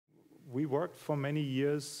we worked for many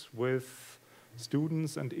years with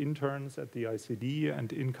students and interns at the ICD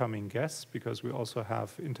and incoming guests, because we also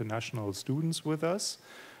have international students with us.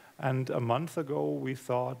 And a month ago, we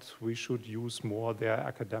thought we should use more their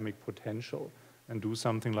academic potential and do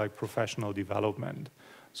something like professional development.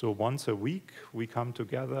 So once a week, we come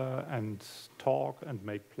together and talk and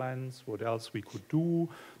make plans, what else we could do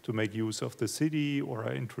to make use of the city or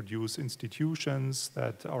introduce institutions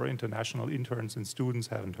that our international interns and students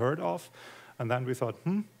haven't heard of. And then we thought,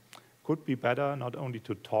 could be better not only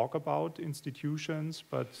to talk about institutions,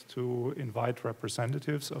 but to invite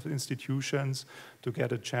representatives of institutions to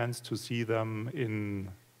get a chance to see them in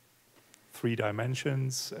 3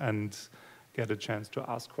 dimensions and get a chance to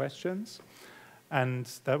ask questions. And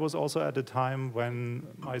that was also at a time when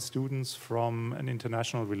my students from an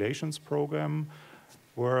international relations program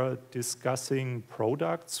were discussing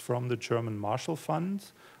products from the German Marshall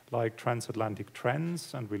Fund, like transatlantic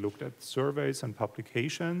trends, and we looked at surveys and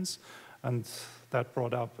publications, and that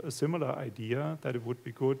brought up a similar idea that it would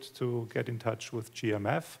be good to get in touch with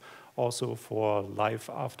GMF, also for life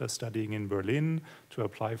after studying in Berlin, to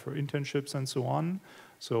apply for internships and so on.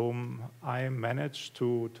 So I managed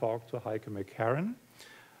to talk to Heike MacKerron,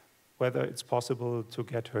 whether it's possible to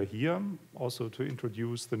get her here, also to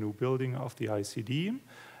introduce the new building of the ICD,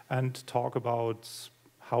 and talk about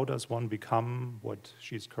how does one become what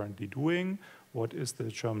she's currently doing, what is the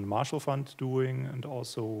German Marshall Fund doing, and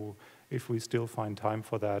also, if we still find time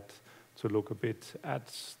for that, to look a bit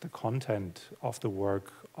at the content of the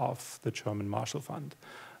work of the German Marshall Fund.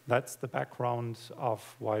 That's the background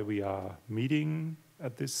of why we are meeting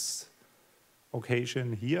at this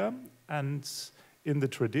occasion here. And in the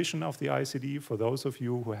tradition of the ICD, for those of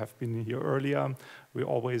you who have been here earlier, we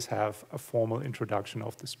always have a formal introduction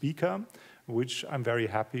of the speaker, which I'm very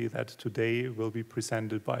happy that today will be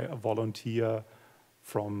presented by a volunteer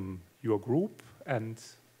from your group, and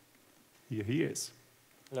here he is.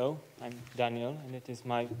 Hello, I'm Daniel, and it is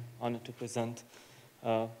my honor to present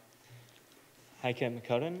Heike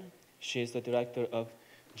MacKerron. She is the director of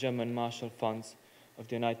German Marshall Funds of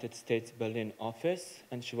the United States Berlin office,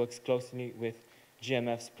 and she works closely with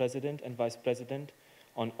GMF's president and vice president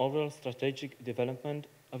on overall strategic development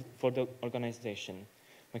for the organization.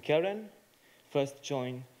 MacKerron first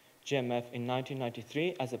joined GMF in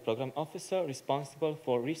 1993 as a program officer responsible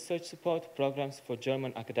for research support programs for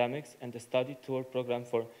German academics and the study tour program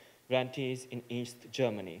for grantees in East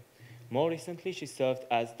Germany. More recently, she served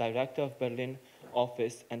as director of Berlin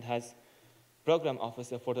office and as program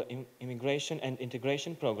officer for the Immigration and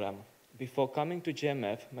Integration program. Before coming to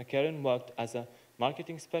GMF, MacKerron worked as a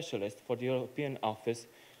marketing specialist for the European office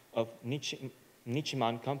of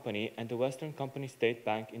Nichiman Company and the Western Company State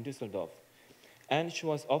Bank in Düsseldorf. And she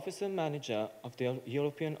was officer manager of the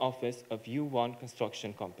European office of U1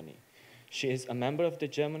 Construction Company. She is a member of the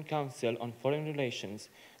German Council on Foreign Relations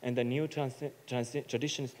and the New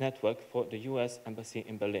Traditions Network for the US Embassy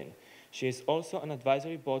in Berlin. She is also an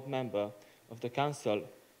advisory board member of the Council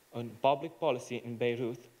on Public Policy in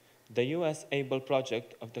Beirut, the US ABLE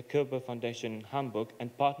project of the Koeber Foundation in Hamburg,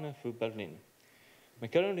 and partner through Berlin.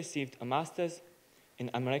 MacKerron received a master's in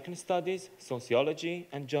American Studies, Sociology,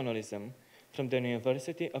 and Journalism from the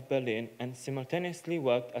University of Berlin, and simultaneously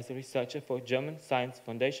worked as a researcher for German Science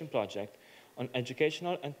Foundation project on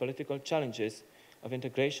educational and political challenges of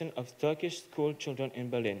integration of Turkish school children in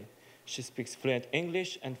Berlin. She speaks fluent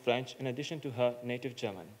English and French in addition to her native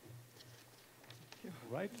German.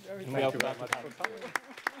 Right. Thank you very much for coming.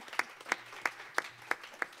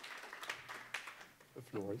 The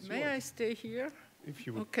floor is May yours. I stay here? If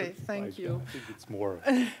you would. Okay, thank you. I think it's more.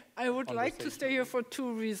 I would like to stay here for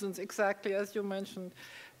 2 reasons, exactly as you mentioned.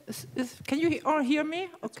 Can you all hear me?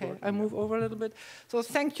 Okay, I move over a little bit. So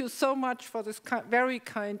thank you so much for this very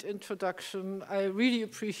kind introduction. I really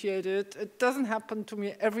appreciate it. It doesn't happen to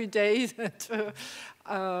me every day that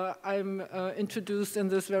I'm introduced in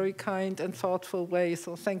this very kind and thoughtful way,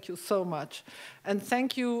 so thank you so much. And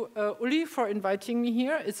thank you, Uli, for inviting me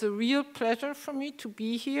here. It's a real pleasure for me to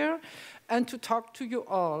be here and to talk to you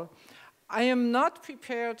all. I am not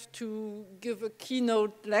prepared to give a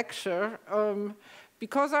keynote lecture,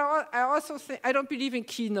 because I also think, I don't believe in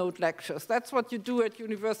keynote lectures. That's what you do at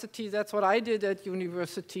university, that's what I did at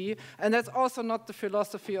university, and that's also not the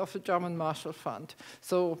philosophy of the German Marshall Fund.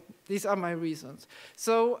 So these are my reasons.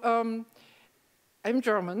 So I'm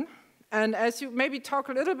German, and as you maybe talk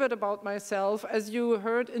a little bit about myself, as you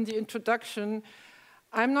heard in the introduction,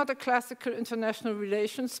 I'm not a classical international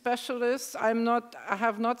relations specialist. I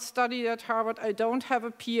have not studied at Harvard. I don't have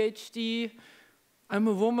a PhD. I'm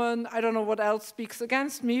a woman. I don't know what else speaks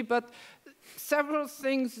against me, but several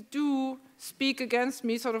things do speak against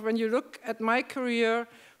me, sort of when you look at my career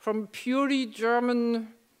from purely German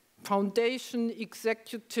foundation,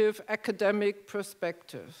 executive, academic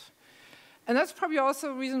perspective. And that's probably also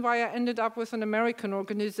a reason why I ended up with an American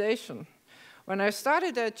organization. When I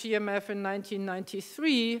started at GMF in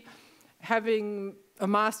 1993, having a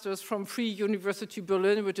master's from Free University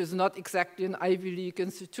Berlin, which is not exactly an Ivy League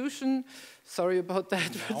institution. Sorry about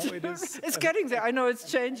that. It's getting there. I know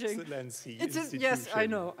it's changing. Yes, I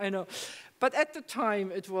know. But at the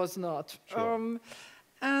time, it was not. Sure.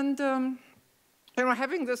 You know,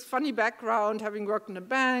 having this funny background, having worked in a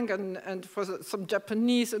bank and for some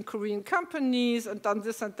Japanese and Korean companies and done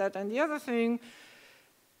this and that and the other thing,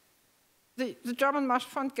 the German Marshall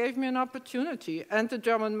Fund gave me an opportunity. And the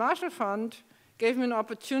German Marshall Fund gave me an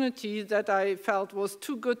opportunity that I felt was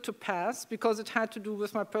too good to pass because it had to do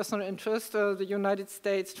with my personal interest, the United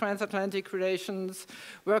States, transatlantic relations,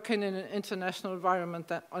 working in an international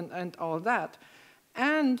environment and all that.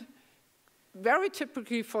 And very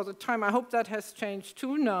typically for the time, I hope that has changed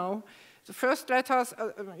too now, the first letters,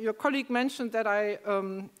 your colleague mentioned that I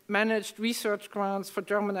managed research grants for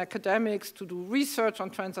German academics to do research on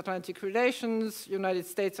transatlantic relations, United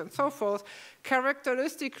States and so forth.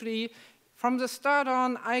 Characteristically, from the start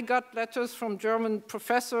on, I got letters from German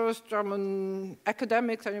professors, German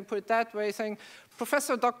academics, I can put it that way, saying,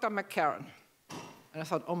 Professor Dr. MacKerron. And I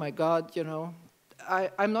thought, oh my God, you know,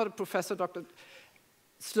 I'm not a professor, doctor.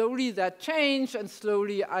 Slowly that changed, and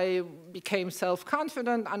slowly I became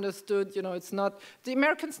self-confident, understood, you know, it's not, the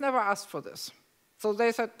Americans never asked for this. So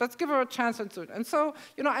they said, let's give her a chance and do it. And so,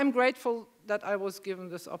 you know, I'm grateful that I was given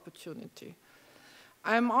this opportunity.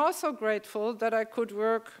 I'm also grateful that I could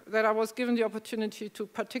work, that I was given the opportunity to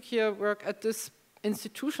particularly work at this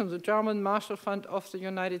institution, the German Marshall Fund of the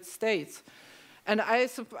United States. And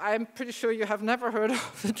I'm pretty sure you have never heard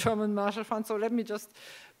of the German Marshall Fund, so let me just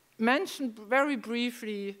mention very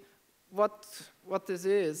briefly what this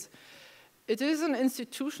is. It is an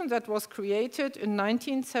institution that was created in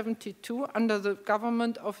 1972 under the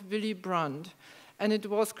government of Willy Brandt. And it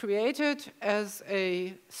was created as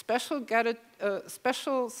a special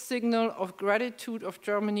signal of gratitude of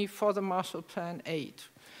Germany for the Marshall Plan aid.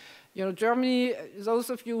 You know, Germany,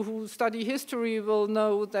 those of you who study history will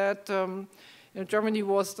know that you know, Germany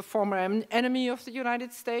was the former enemy of the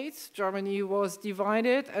United States. Germany was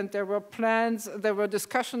divided, and there were plans, there were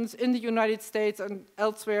discussions in the United States and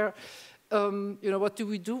elsewhere. You know, what do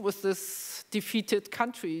we do with this defeated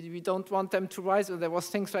country? We don't want them to rise. There was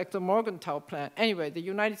things like the Morgenthau Plan. Anyway, the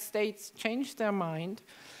United States changed their mind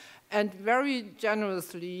and very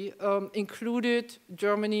generously included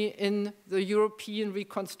Germany in the European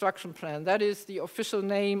Reconstruction Plan. That is the official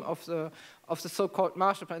name of the so-called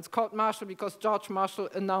Marshall Plan. It's called Marshall because George Marshall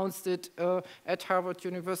announced it at Harvard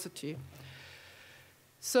University.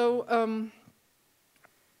 So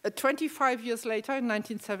 25 years later, in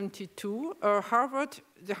 1972,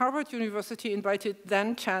 the Harvard University invited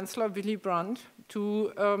then Chancellor Willy Brandt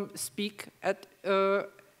to speak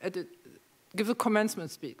give a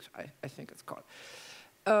commencement speech, I think it's called.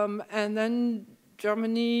 And then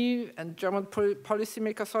Germany and German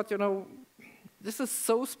policymakers thought, you know, this is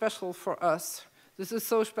so special for us. This is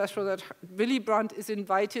so special that Willy Brandt is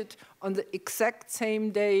invited on the exact same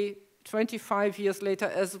day 25 years later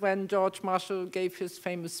as when George Marshall gave his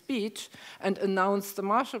famous speech and announced the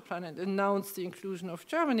Marshall Plan and announced the inclusion of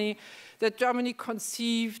Germany, that Germany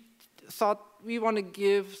thought we want to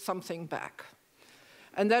give something back.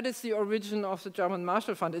 And that is the origin of the German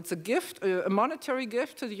Marshall Fund. It's a gift, a monetary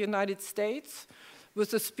gift to the United States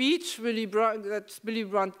with a speech that Willy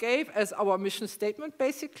Brandt gave as our mission statement,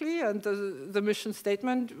 basically. And the mission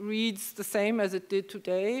statement reads the same as it did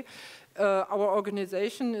today. Our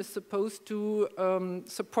organization is supposed to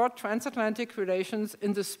support transatlantic relations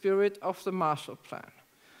in the spirit of the Marshall Plan.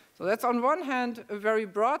 So that's on one hand a very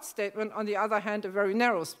broad statement, on the other hand a very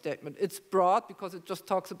narrow statement. It's broad because it just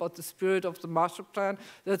talks about the spirit of the Marshall Plan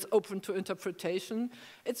that's open to interpretation.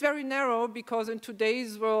 It's very narrow because in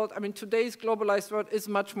today's world, I mean today's globalized world is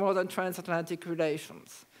much more than transatlantic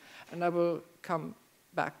relations. And I will come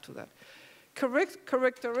back to that.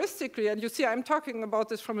 Characteristically, and you see I'm talking about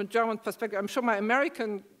this from a German perspective, I'm sure my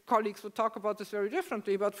American colleagues would talk about this very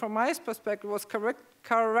differently, but from my perspective it was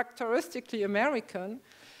characteristically American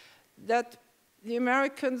that the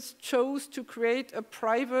Americans chose to create a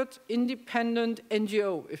private, independent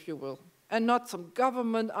NGO, if you will, and not some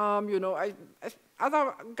government arm. You know,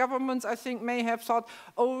 other governments, I think, may have thought,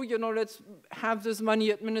 oh, you know, let's have this money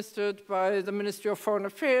administered by the Ministry of Foreign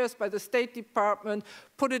Affairs, by the State Department,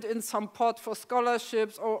 put it in some pot for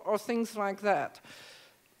scholarships or things like that.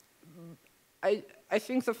 I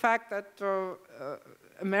think the fact that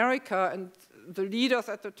America, and the leaders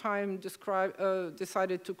at the time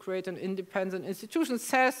decided to create an independent institution,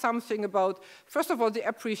 says something about, first of all, the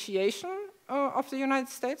appreciation of the United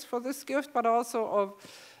States for this gift, but also of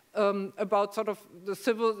about sort of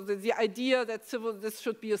the idea that this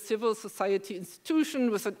should be a civil society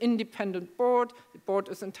institution with an independent board. The board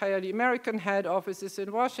is entirely American, head office is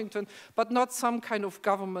in Washington, but not some kind of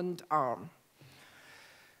government arm.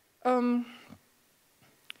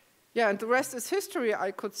 Yeah, and the rest is history,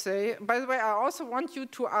 I could say. By the way, I also want you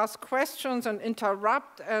to ask questions and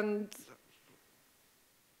interrupt and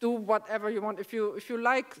do whatever you want. If you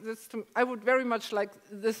like this, I would very much like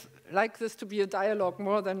this to be a dialogue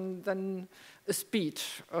more than a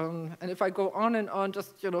speech. And if I go on and on,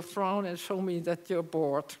 just frown and show me that you're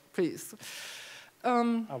bored, please.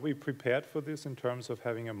 Are we prepared for this in terms of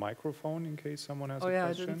having a microphone in case someone has a question?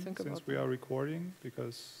 I didn't think about since we are recording,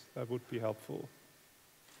 because that would be helpful.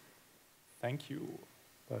 Thank you,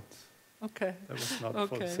 but okay. That was not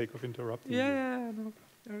for the sake of interrupting you. Yeah, no,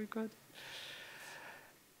 very good.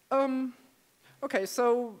 Okay,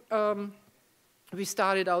 so we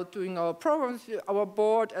started out doing our programs. Our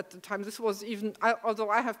board at the time, this was even, although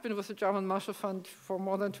I have been with the German Marshall Fund for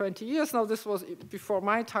more than 20 years now, this was before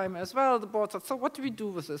my time as well. The board thought, so what do we do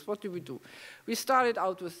with this? What do we do? We started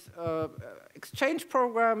out with exchange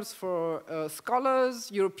programs for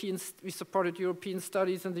scholars, we supported European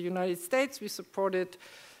studies in the United States, we supported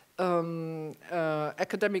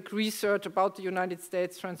academic research about the United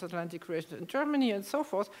States, transatlantic relations in Germany, and so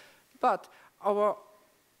forth. But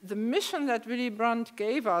the mission that Willy Brandt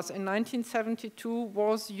gave us in 1972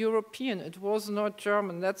 was European. It was not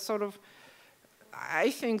German. That's sort of, I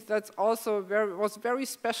think that's also was very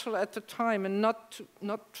special at the time, and not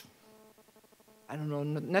I don't know,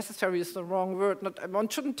 necessary is the wrong word. One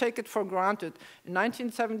shouldn't take it for granted. In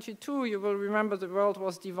 1972, you will remember the world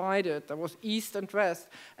was divided. There was East and West.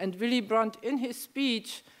 And Willy Brandt, in his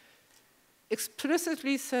speech,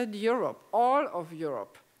 explicitly said Europe, all of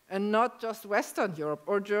Europe, and not just Western Europe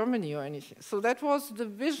or Germany or anything. So that was the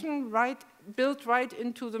vision built right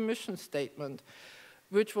into the mission statement,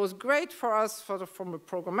 which was great for us from a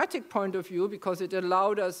programmatic point of view, because it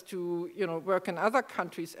allowed us to work in other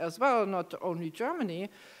countries as well, not only Germany.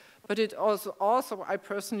 But it also, I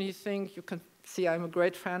personally think, you can see I'm a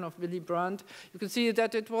great fan of Willy Brandt, you can see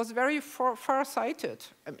that it was very far-sighted.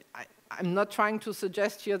 I mean, I'm not trying to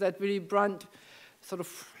suggest here that Willy Brandt sort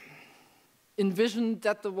of envisioned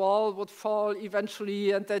that the wall would fall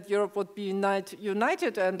eventually and that Europe would be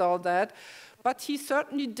united and all that. But he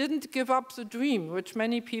certainly didn't give up the dream, which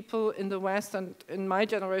many people in the West, and in my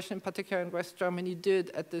generation in particular in West Germany,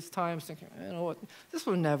 did at this time, thinking, what, this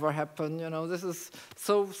will never happen. This is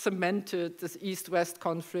so cemented, this East-West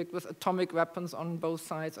conflict with atomic weapons on both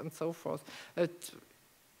sides and so forth. That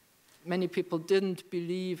many people didn't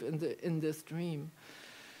believe in this dream.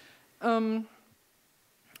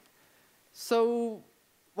 So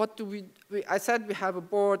what do I said we have a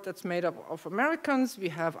board that's made up of Americans. We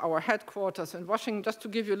have our headquarters in Washington, just to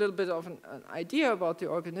give you a little bit of an idea about the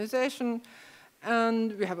organization.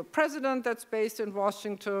 And we have a president that's based in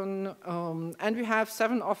Washington. And we have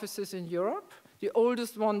 7 offices in Europe, the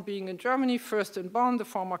oldest one being in Germany, first in Bonn, the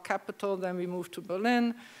former capital. Then we moved to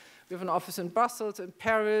Berlin. We have an office in Brussels, in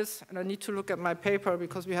Paris. And I need to look at my paper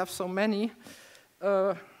because we have so many.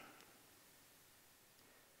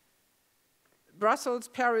 Brussels,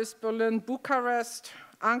 Paris, Berlin, Bucharest,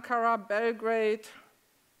 Ankara, Belgrade,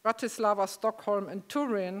 Bratislava, Stockholm, and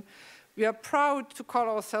Turin. We are proud to call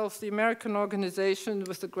ourselves the American organization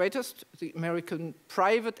with the American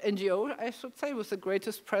private NGO, I should say, with the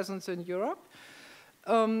greatest presence in Europe.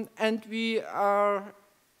 And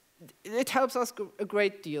it helps us a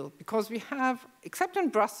great deal because we have, except in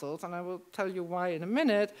Brussels, and I will tell you why in a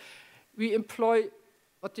minute, we employ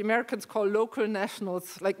what the Americans call local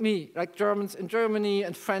nationals, like me, like Germans in Germany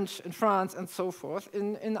and French in France and so forth,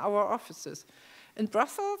 in our offices. In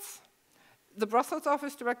Brussels, the Brussels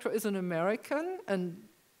office director is an American, and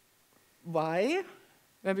why?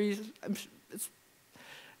 Maybe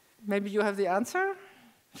you have the answer?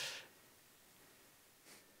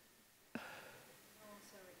 No,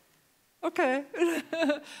 sorry. Okay.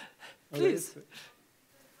 Please.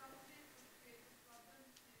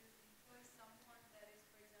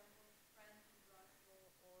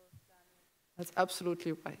 That's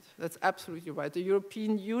absolutely right. That's absolutely right. The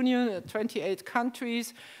European Union, 28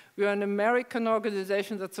 countries, we are an American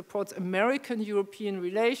organization that supports American-European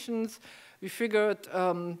relations. We figured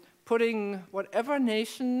putting whatever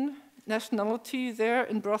nationality there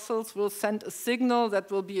in Brussels will send a signal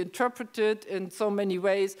that will be interpreted in so many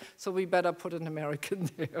ways, so we better put an American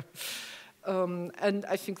there. And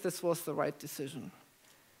I think this was the right decision.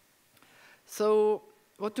 So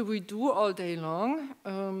what do we do all day long?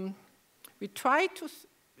 We try to,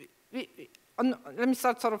 let me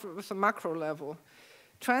start sort of with a macro level.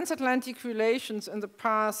 Transatlantic relations in the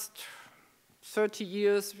past 30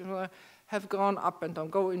 years have gone up and down,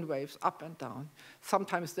 go in waves, up and down.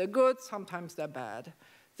 Sometimes they're good, sometimes they're bad.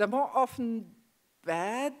 They're more often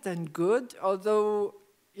bad than good, although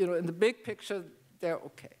in the big picture, they're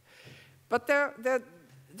okay. But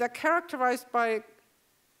they're characterized by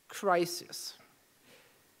crises.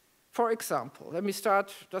 For example, let me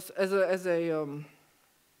start just as a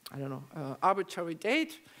arbitrary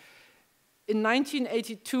date. In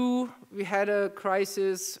 1982, we had a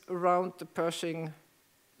crisis around the Pershing,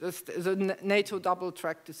 the NATO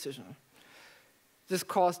double-track decision. This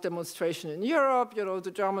caused demonstration in Europe.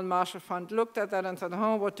 The German Marshall Fund looked at that and said,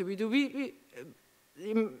 "Oh, what do we do?" We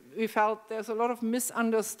felt there's a lot of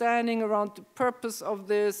misunderstanding around the purpose of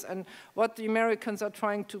this and what the Americans are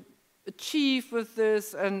trying to achieve with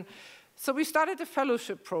this. And so we started a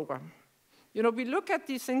fellowship program. We look at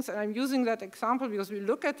these things, and I'm using that example because we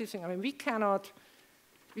look at these things. I mean, we cannot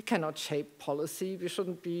shape policy. We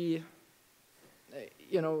shouldn't be,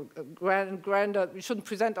 grander. We shouldn't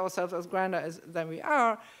present ourselves as grander than we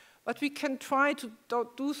are. But we can try to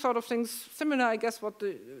do sort of things similar, I guess,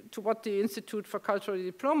 to what the Institute for Cultural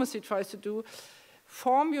Diplomacy tries to do.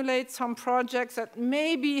 Formulate some projects that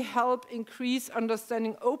maybe help increase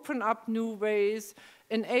understanding, open up new ways,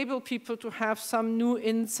 enable people to have some new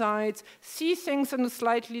insights, see things in a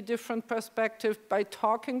slightly different perspective by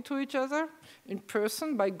talking to each other in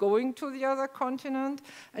person, by going to the other continent,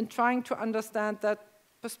 and trying to understand that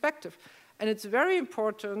perspective. And it's very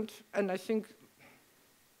important, and I think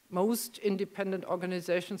most independent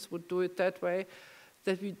organizations would do it that way,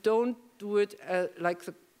 that we don't do it like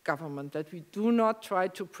the government, that we do not try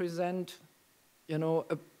to present,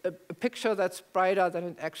 a picture that's brighter than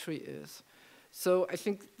it actually is. So I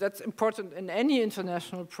think that's important in any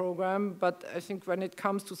international program, but I think when it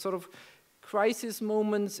comes to sort of crisis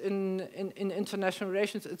moments in international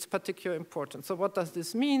relations, it's particularly important. So what does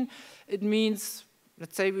this mean? It means,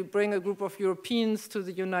 let's say we bring a group of Europeans to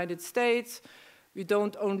the United States. We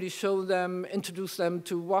don't only introduce them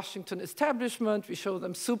to Washington establishment, we show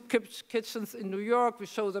them soup kitchens in New York, we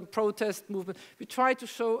show them protest movement. We try to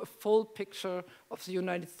show a full picture of the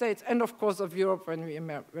United States and of course of Europe when we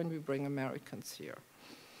bring Americans here.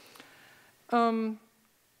 The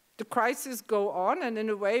crises go on, and in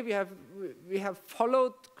a way we have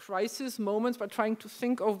followed crisis moments by trying to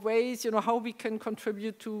think of ways, how we can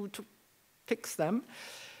contribute to fix them.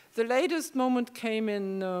 The latest moment came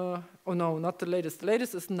in, oh no, not the latest. The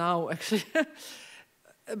latest is now, actually.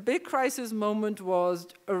 A big crisis moment was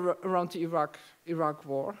around the Iraq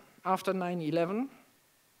war, after 9/11,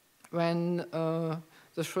 when the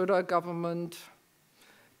Schröder government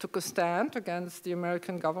took a stand against the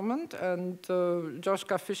American government, and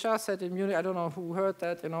Joschka Fischer said in Munich, I don't know who heard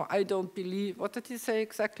that, I don't believe, what did he say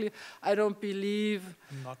exactly? I don't believe,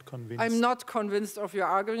 I'm not convinced of your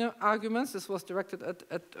arguments. This was directed at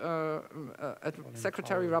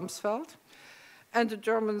Secretary Rumsfeld. And the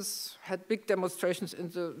Germans had big demonstrations,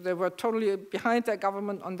 they were totally behind their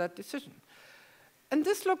government on that decision. And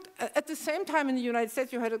this looked, at the same time in the United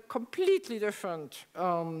States, you had a completely different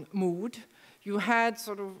mood. You had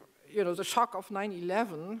sort of, the shock of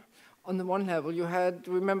 9/11 on the one level. You had,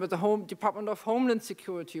 remember, the Department of Homeland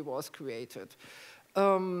Security was created.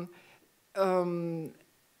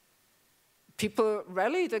 People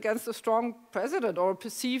rallied against a strong president or a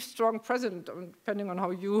perceived strong president, depending on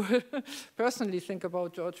how you personally think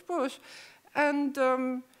about George Bush. And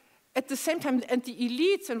at the same time, and the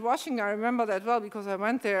elites in Washington, I remember that well because I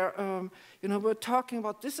went there, we're talking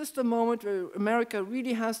about this is the moment where America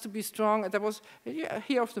really has to be strong. And there was, you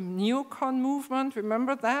hear of the neocon movement,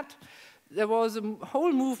 remember that? There was a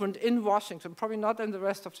whole movement in Washington, probably not in the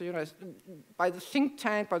rest of the United States, by the think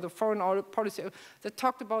tank, by the foreign policy, that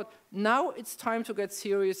talked about now it's time to get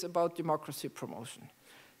serious about democracy promotion.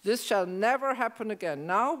 This shall never happen again.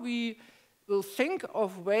 Now we will think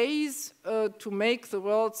of ways to make the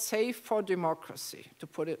world safe for democracy, to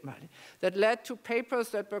put it mildly. That led to papers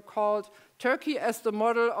that were called Turkey as the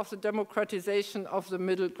model of the democratization of the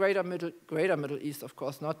greater Middle East, of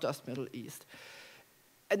course, not just Middle East.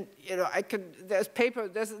 And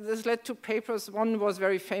this led to papers. One was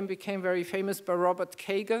became very famous by Robert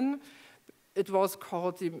Kagan. It was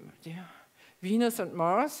called the Venus and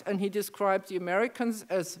Mars, and he described the Americans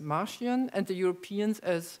as Martian and the Europeans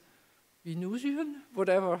as Venusian,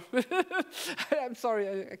 whatever. I'm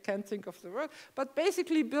sorry, I can't think of the word. But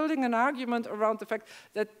basically building an argument around the fact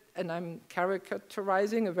that, and I'm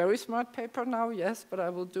caricaturizing a very smart paper now, yes, but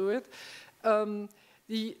I will do it.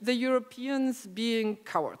 the Europeans being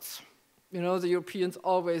cowards. You know, the Europeans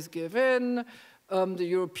always give in. The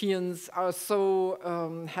Europeans are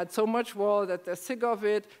had so much war that they're sick of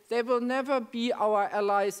it. They will never be our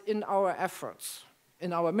allies in our efforts,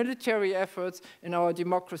 in our military efforts, in our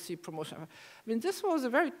democracy promotion. I mean, this was a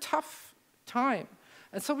very tough time.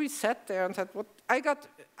 And so we sat there and said, I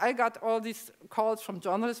got all these calls from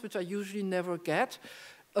journalists, which I usually never get.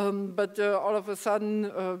 But all of a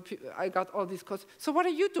sudden, I got all these calls. So what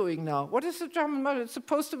are you doing now? What is the German model? It's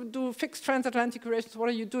supposed to do fixed transatlantic relations. What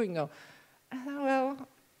are you doing now? Well,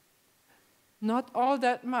 not all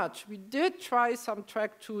that much. We did try some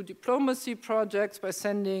track 2 diplomacy projects by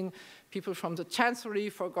sending people from the Chancellery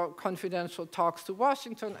for confidential talks to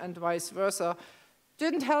Washington and vice versa.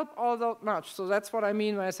 Didn't help all that much. So that's what I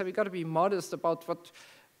mean when I say we got to be modest about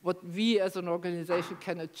what we as an organization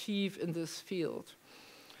can achieve in this field.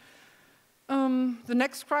 The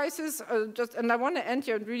next crisis, and I want to end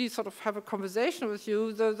here and really sort of have a conversation with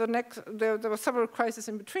you. There were several crises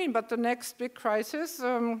in between, but the next big crisis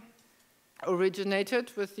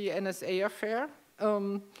originated with the NSA affair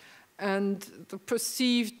and the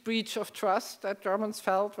perceived breach of trust that Germans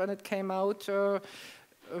felt when it came out through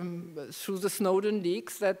the Snowden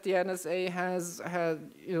leaks that the NSA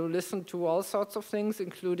had listened to all sorts of things,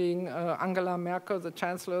 including Angela Merkel, the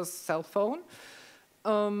Chancellor's cell phone.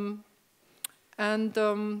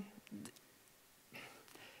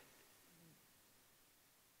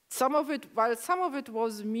 While some of it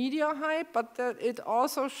was media hype, but it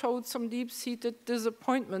also showed some deep-seated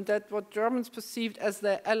disappointment that what Germans perceived as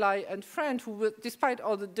their ally and friend, who, despite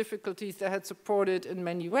all the difficulties they had supported in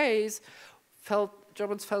many ways,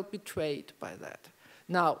 Germans felt betrayed by that.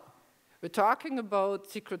 Now, we're talking about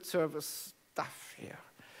Secret Service stuff here.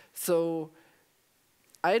 So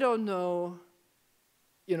I don't know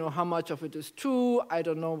how much of it is true. I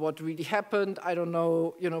don't know what really happened. I don't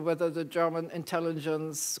know, whether the German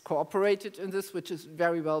intelligence cooperated in this, which is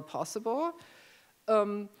very well possible.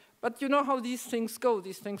 But you know how these things go.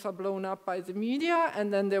 These things are blown up by the media,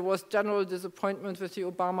 and then there was general disappointment with the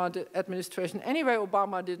Obama administration. Anyway,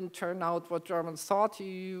 Obama didn't turn out what Germans thought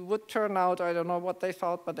he would turn out. I don't know what they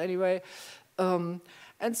thought, but anyway.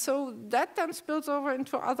 And so that then spills over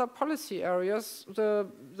into other policy areas. The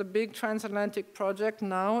big transatlantic project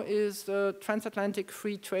now is the Transatlantic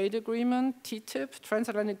Free Trade Agreement, TTIP,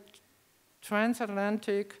 Transatlantic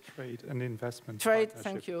Trade and Investment Trade, Partnership.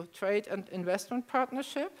 thank you, Trade and Investment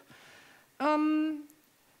Partnership. And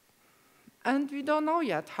we don't know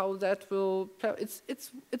yet how that will play.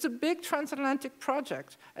 It's a big transatlantic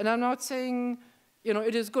project. And I'm not saying,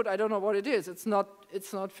 it is good. I don't know what it is. It's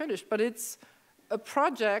not finished, but it's a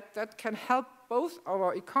project that can help both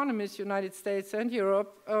our economies, United States and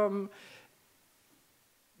Europe,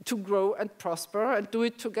 to grow and prosper and do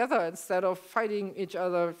it together instead of fighting each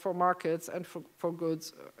other for markets and for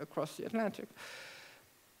goods across the Atlantic.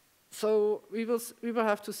 So we will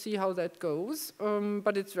have to see how that goes,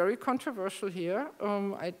 but it's very controversial here.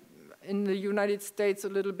 In the United States, a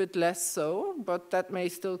little bit less so, but that may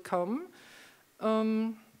still come.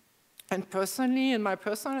 And personally, in my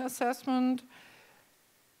personal assessment,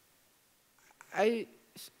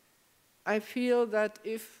 I feel that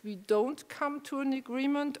if we don't come to an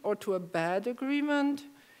agreement or to a bad agreement,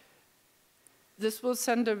 this will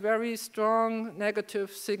send a very strong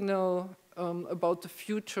negative signal about the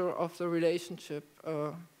future of the relationship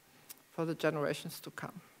for the generations to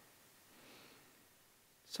come.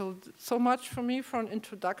 So much for me for an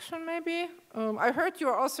introduction, maybe. I heard you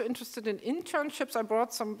are also interested in internships. I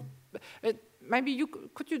brought some. Maybe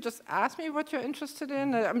could you just ask me what you're interested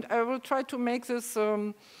in? I will try to make this.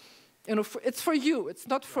 It's for you. It's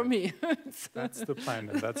not for me. That's the plan,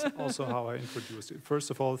 and that's also how I introduced it.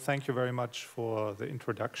 First of all, thank you very much for the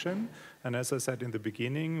introduction. And as I said in the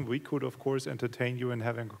beginning, we could, of course, entertain you in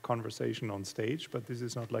having a conversation on stage, but this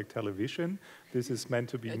is not like television. This is meant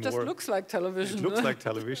to be more... It just looks like television. It looks like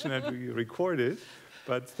television, and we record it.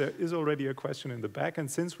 But there is already a question in the back, and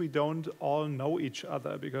since we don't all know each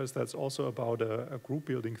other, because that's also about a group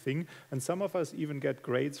building thing, and some of us even get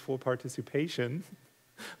grades for participation,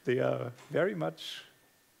 they are very much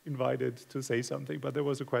invited to say something, but there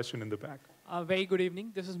was a question in the back. Very good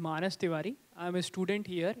evening. This is Manas Tiwari. I'm a student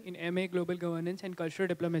here in MA Global Governance and Cultural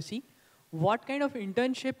Diplomacy. What kind of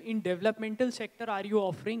internship in developmental sector are you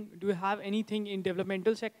offering? Do you have anything in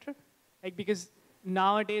developmental sector? Because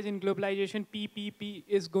nowadays in globalization, PPP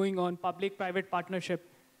is going on, public-private partnership.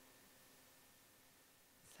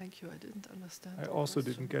 Thank you, I didn't understand. I also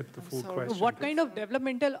didn't get the full question. What kind of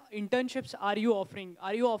developmental internships are you offering?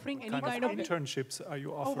 Are you offering any kind of internships are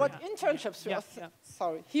you offering? Oh, what internships?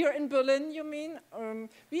 Sorry. Here in Berlin, you mean?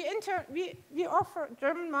 We offer,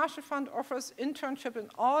 German Marshall Fund offers internship in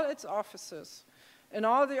all its offices. In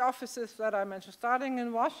all the offices that I mentioned, starting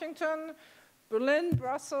in Washington, Berlin,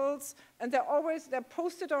 Brussels, and they're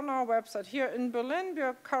posted on our website. Here in Berlin, we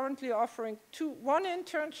are currently offering one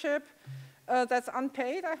internship that's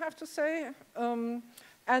unpaid, I have to say,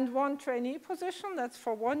 and one trainee position that's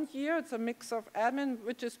for 1 year. It's a mix of admin,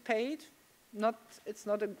 which is paid. It's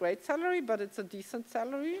not a great salary, but it's a decent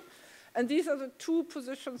salary. And these are the 2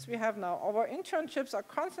 positions we have now. Our internships are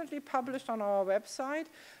constantly published on our website.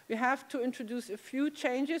 We have to introduce a few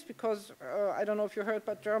changes because I don't know if you heard,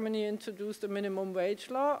 but Germany introduced a minimum wage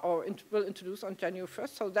law, or will introduce on January 1st.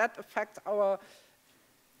 So that affects our,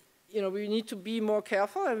 we need to be more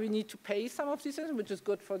careful and we need to pay some of these things, which is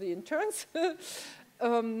good for the interns.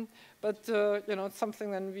 But it's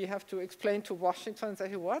something then we have to explain to Washington and say,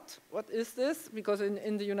 hey, what is this? Because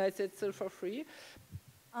in the United States, it's still for free.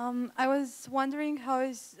 I was wondering, how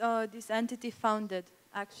is this entity founded,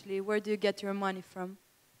 actually? Where do you get your money from?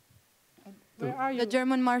 Where are you? The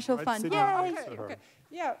German Marshall Fund. Yeah, okay.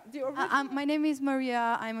 Yeah, the original. My name is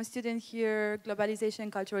Maria. I'm a student here, Globalization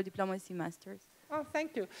and Cultural Diplomacy Masters. Oh,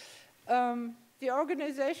 thank you. The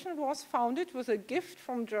organization was founded with a gift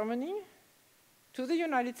from Germany to the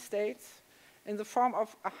United States in the form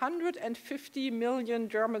of 150 million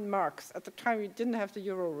German marks. At the time, we didn't have the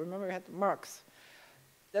euro. Remember, we had the marks.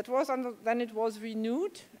 That was then it was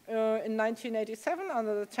renewed in 1987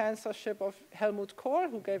 under the chancellorship of Helmut Kohl,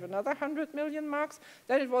 who gave another 100 million marks.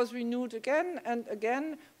 Then it was renewed again and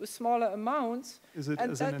again with smaller amounts. Is it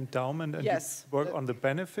as an endowment and yes, you work on the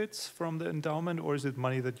benefits from the endowment, or is it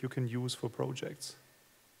money that you can use for projects?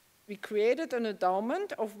 We created an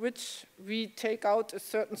endowment of which we take out a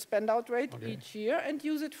certain spend-out rate each year and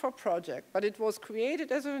use it for project. But it was created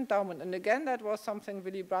as an endowment. And again, that was something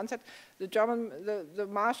Willy Brandt said. The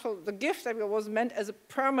gift that was meant as a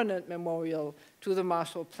permanent memorial to the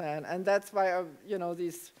Marshall Plan. And that's why,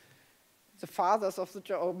 the fathers of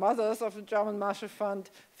or mothers of the German Marshall Fund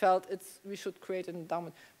felt we should create an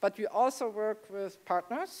endowment. But we also work with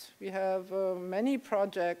partners. We have many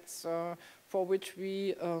projects for which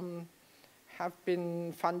we have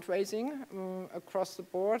been fundraising across the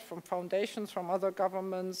board, from foundations, from other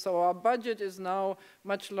governments. So our budget is now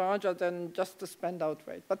much larger than just the spend-out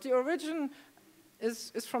rate. But the origin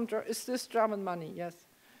is this German money, yes.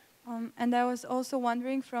 And I was also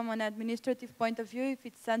wondering, from an administrative point of view, if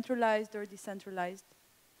it's centralized or decentralized.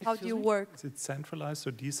 How do you work? Is it centralized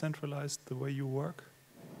or decentralized, the way you work?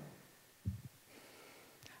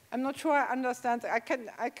 I'm not sure I understand. I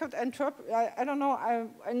could interpret. I don't know.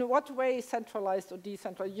 In what way centralized or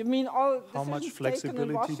decentralized? You mean all? How much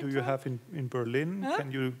flexibility do you have in Berlin? Huh?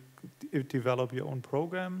 Can you develop your own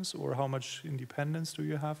programs, or how much independence do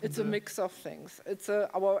you have? It's a mix of things. It's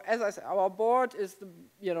as I said, our board is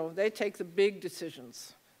they take the big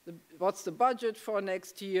decisions. What's the budget for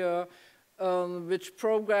next year? Which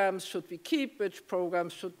programs should we keep? Which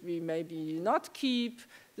programs should we maybe not keep?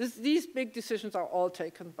 These big decisions are all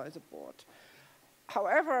taken by the board.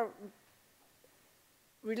 However,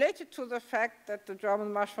 related to the fact that the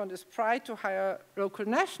German Marshall Fund is proud to hire local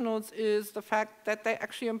nationals is the fact that they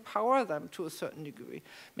actually empower them to a certain degree.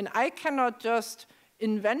 I mean, I cannot just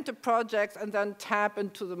invent a project and then tap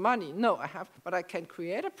into the money. No, but I can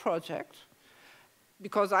create a project,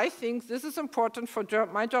 because I think this is important for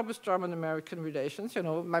my job is German-American relations.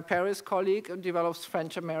 My Paris colleague develops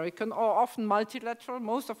French-American, or often multilateral.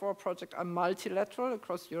 Most of our projects are multilateral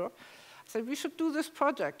across Europe. I said, we should do this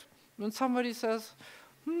project. When somebody says,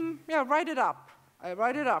 yeah, write it up. I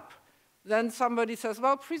write it up. Then somebody says,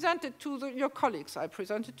 well, present it to your colleagues. I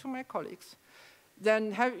present it to my colleagues.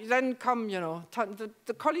 Then come,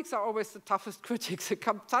 the colleagues are always the toughest critics. There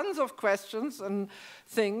come tons of questions and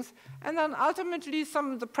things. And then ultimately,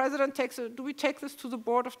 the president do we take this to the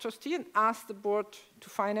board of trustees and ask the board to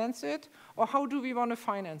finance it? Or how do we want to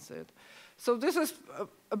finance it? So this is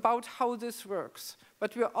about how this works.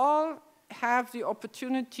 But we all have the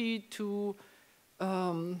opportunity to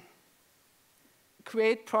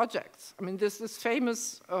create projects. I mean, there's this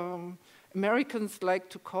famous, Americans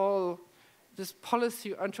like to call this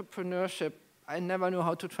policy entrepreneurship. I never know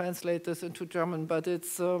how to translate this into German, but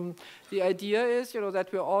it's the idea is,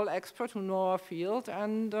 that we're all experts who know our field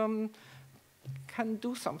and can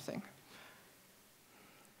do something.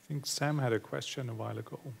 I think Sam had a question a while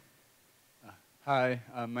ago. Hi,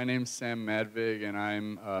 my name's Sam Madvig, and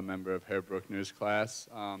I'm a member of Herr Bruckner's class.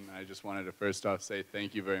 I just wanted to first off say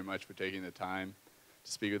thank you very much for taking the time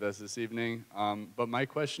to speak with us this evening. But my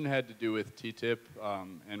question had to do with TTIP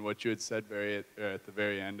and what you had said at the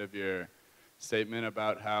very end of your statement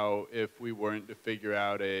about how if we weren't to figure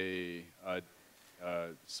out a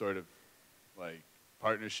sort of like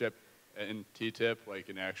partnership in TTIP, like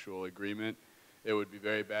an actual agreement, it would be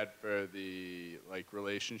very bad for the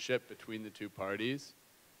relationship between the two parties.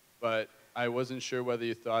 But I wasn't sure whether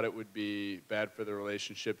you thought it would be bad for the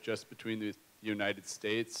relationship just between the United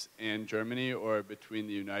States and Germany or between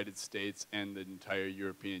the United States and the entire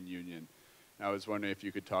European Union. And I was wondering if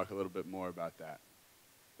you could talk a little bit more about that.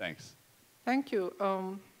 Thanks. Thank you.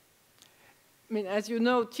 I mean, as you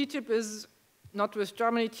know, TTIP is not with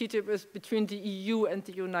Germany, TTIP is between the EU and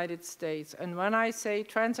the United States. And when I say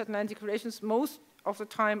transatlantic relations, most of the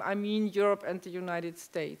time I mean Europe and the United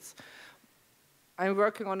States. I'm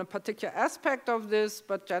working on a particular aspect of this,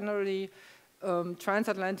 but generally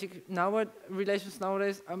transatlantic relations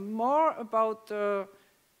nowadays are more about the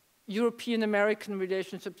European-American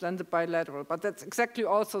relationships than the bilateral. But that's exactly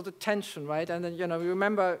also the tension, right? And then, you know, you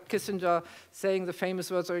remember Kissinger saying the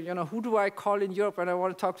famous words, you know, who do I call in Europe when I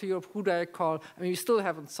want to talk to Europe? Who do I call? I mean, we still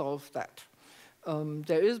haven't solved that.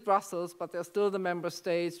 There is Brussels, but there's still the member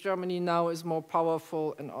states. Germany now is more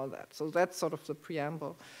powerful and all that. So that's sort of the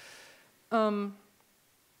preamble.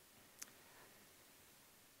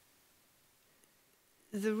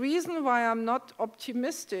 The reason why I'm not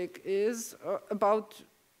optimistic is about,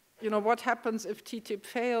 you know, what happens if TTIP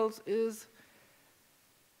fails is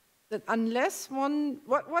that unless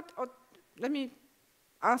let me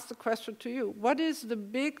ask the question to you. What is the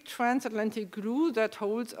big transatlantic glue that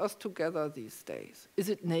holds us together these days? Is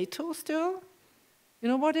it NATO still? You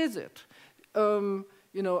know, what is it? You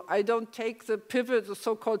know, I don't take the pivot, the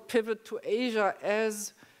so-called pivot to Asia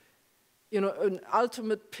as, you know, an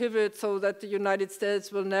ultimate pivot so that the United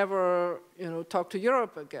States will never, you know, talk to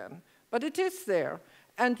Europe again. But it is there.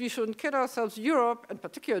 And we shouldn't kid ourselves. Europe, and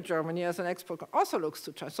particularly Germany as an export, also looks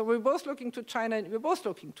to China. So we're both looking to China and we're both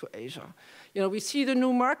looking to Asia. You know, we see the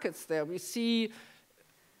new markets there. We see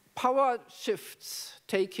power shifts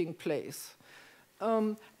taking place.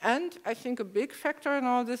 And I think a big factor in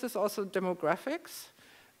all this is also demographics,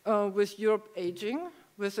 with Europe aging,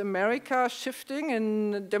 with America shifting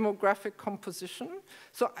in demographic composition.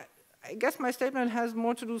 So I guess my statement has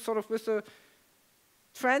more to do sort of with the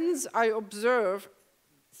trends I observe,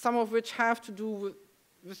 some of which have to do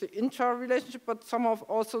with the inter-relationship, but some of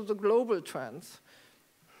also the global trends.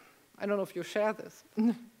 I don't know if you share this.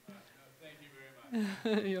 No, thank you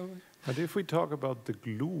very much. But if we talk about the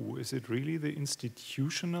glue, is it really the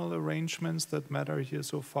institutional arrangements that matter here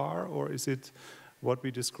so far, or is it what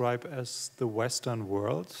we describe as the Western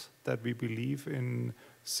world, that we believe in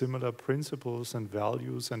similar principles and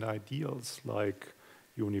values and ideals, like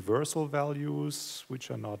universal values,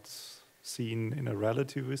 which are not seen in a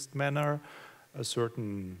relativist manner,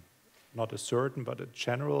 not a certain, but a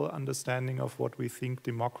general understanding of what we think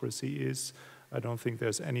democracy is. I don't think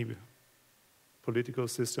there's any political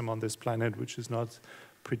system on this planet which is not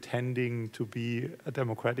pretending to be a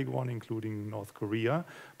democratic one, including North Korea,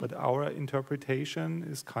 but our interpretation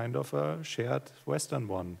is kind of a shared Western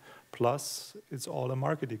one. Plus, it's all a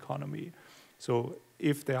market economy. So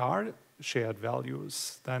if there are shared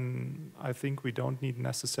values, then I think we don't need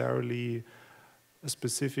necessarily a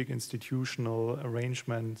specific institutional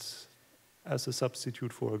arrangement as a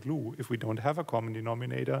substitute for a glue. If we don't have a common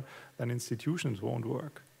denominator, then institutions won't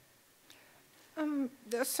work.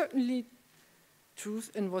 There's certainly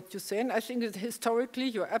truth in what you say, and I think that historically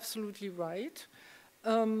you're absolutely right.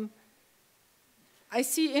 I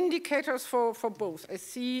see indicators for both. I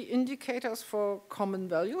see indicators for common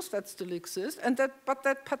values that still exist, and that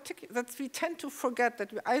we tend to forget,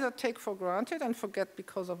 that we either take for granted and forget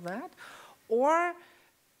because of that, or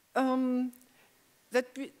that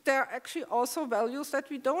there are actually also values that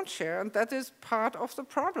we don't share, and that is part of the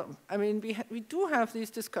problem. I mean, we do have these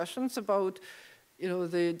discussions about, you know,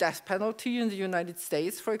 the death penalty in the United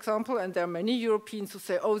States, for example, and there are many Europeans who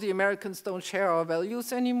say, oh, the Americans don't share our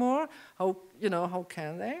values anymore. How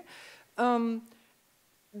can they?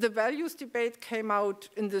 The values debate came out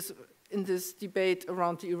in this debate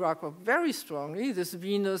around the Iraq War very strongly, this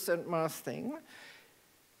Venus and Mars thing.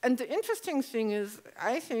 And the interesting thing is,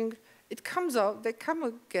 I think it comes out, they come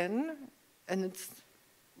again, and it's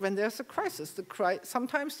when there's a crisis.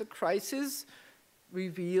 Sometimes the crisis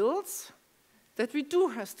reveals that we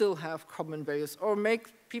do still have common values, or make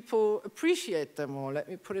people appreciate them more, let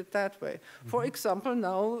me put it that way. Mm-hmm. For example,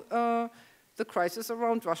 now the crisis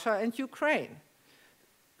around Russia and Ukraine.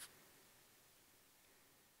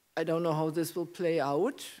 I don't know how this will play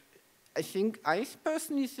out. I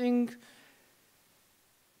personally think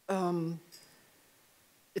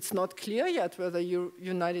it's not clear yet whether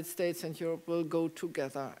United States and Europe will go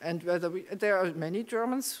together, and whether there are many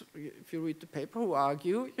Germans, if you read the paper, who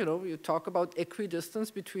argue, you talk about equidistance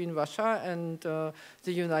between Russia and the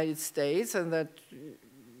United States, and that.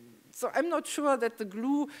 So I'm not sure that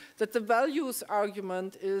the values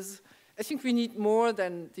argument is. I think we need more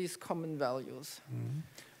than these common values. Mm-hmm.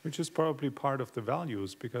 Which is probably part of the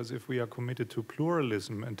values, because if we are committed to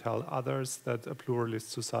pluralism and tell others that a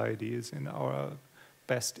pluralist society is in our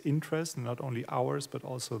best interest, not only ours, but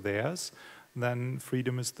also theirs, then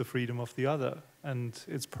freedom is the freedom of the other. And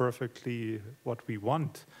it's perfectly what we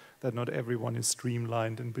want, that not everyone is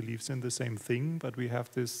streamlined and believes in the same thing, but we have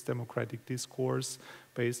this democratic discourse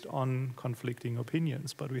based on conflicting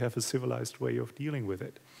opinions, but we have a civilized way of dealing with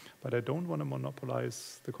it. But I don't want to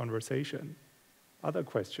monopolize the conversation. Other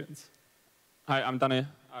questions? Hi, I'm Danny.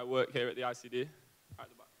 I work here at the ICD. At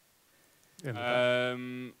the back.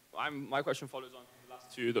 My question follows on from the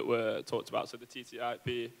last two that were talked about, so the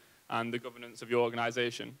TTIP and the governance of your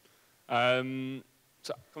organisation.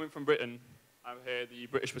 So coming from Britain, I hear the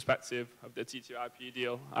British perspective of the TTIP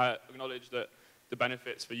deal. I acknowledge that the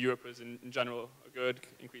benefits for Europeans in general are good,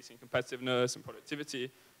 increasing competitiveness and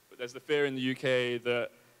productivity, but there's the fear in the UK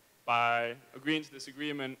that by agreeing to this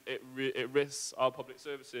agreement, it risks our public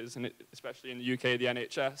services, and especially in the UK, the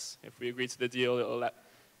NHS. If we agree to the deal, it'll let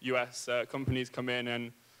US companies come in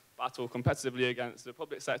and battle competitively against the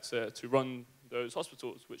public sector to run those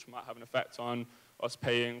hospitals, which might have an effect on us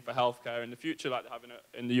paying for healthcare in the future, like they're having it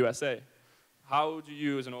in the USA. How do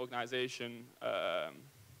you, as an organization,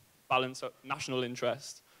 balance up national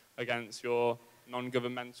interest against your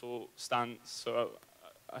non-governmental stance? So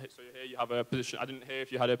here you have a position. I didn't hear if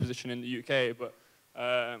you had a position in the UK, but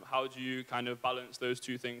how do you kind of balance those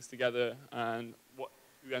two things together, and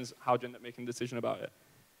how do you end up making a decision about it?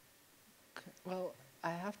 Okay. Well,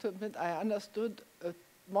 I have to admit I understood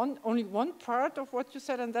only one part of what you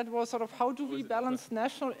said, and that was sort of how do we balance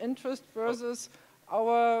national interest versus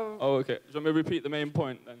our... Oh, okay. Do you want me to repeat the main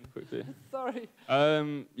point then quickly? Sorry.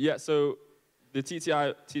 Yeah, so the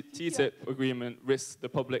TTIP agreement risks the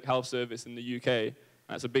public health service in the UK.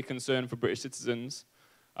 That's a big concern for British citizens.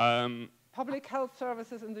 Public health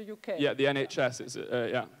services in the UK? Yeah, the NHS.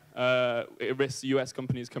 It risks US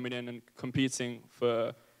companies coming in and competing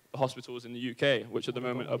for the hospitals in the UK, which at the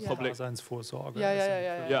moment are public.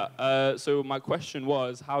 So my question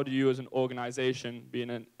was, how do you as an organization, being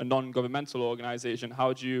a non-governmental organization,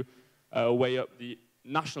 how do you weigh up the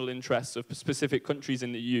national interests of specific countries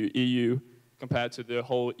in the EU compared to the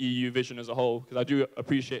whole EU vision as a whole? Because I do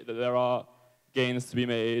appreciate that there are gains to be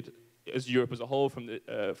made as Europe as a whole from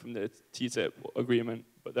the TTIP agreement,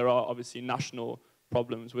 but there are obviously national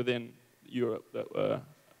problems within Europe that were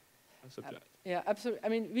subject. Yeah, absolutely. I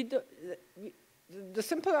mean, the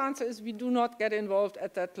simple answer is we do not get involved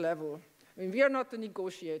at that level. I mean, we are not the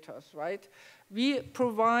negotiators, right? We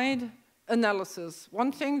provide analysis.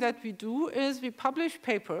 One thing that we do is we publish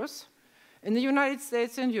papers in the United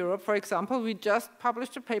States and Europe. For example, we just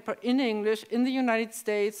published a paper in English in the United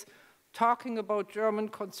States talking about German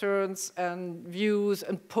concerns and views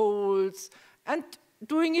and polls and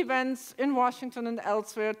doing events in Washington and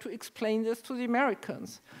elsewhere to explain this to the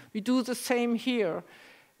Americans. We do the same here.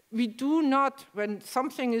 We do not, when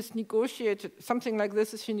something is negotiated, something like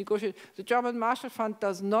this is negotiated, the German Marshall Fund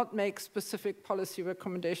does not make specific policy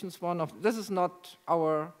recommendations. This is not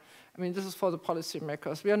our, I mean, this is for the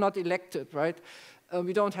policymakers. We are not elected, right?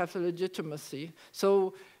 We don't have the legitimacy.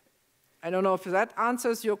 So I don't know if that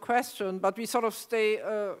answers your question, but we sort of stay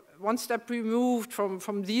one step removed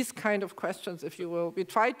from these kind of questions, if you will. We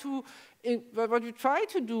try to, what we try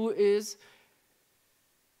to do is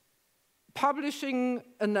publishing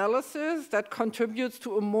analysis that contributes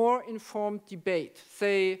to a more informed debate.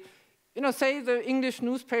 Say the English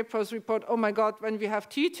newspapers report, oh my God, when we have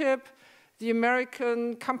TTIP, the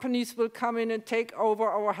American companies will come in and take over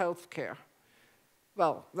our healthcare.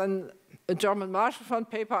 Well, then a German Marshall Fund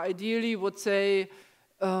paper ideally would say,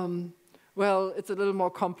 well, it's a little more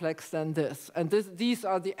complex than this. And these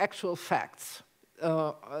are the actual facts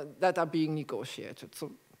that are being negotiated.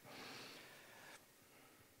 So,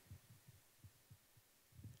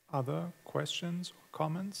 other questions or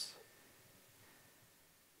comments?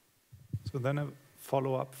 So then a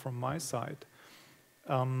follow-up from my side.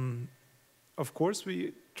 Of course,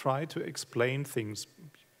 we try to explain things.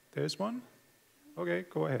 There's one? Okay,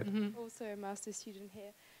 go ahead. Mm-hmm. Also a master's student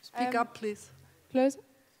here. Speak up, please. Close.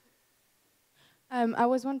 I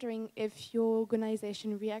was wondering if your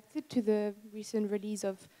organization reacted to the recent release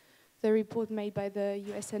of the report made by the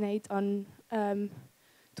US Senate on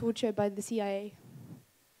torture by the CIA.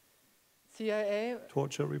 CIA?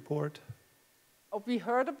 Torture report? we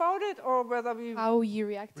heard about it, or whether we... How you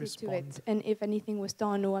reacted to it, and if anything was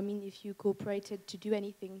done, or I mean, if you cooperated to do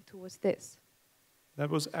anything towards this. That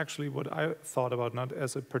was actually what I thought about, not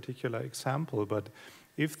as a particular example, but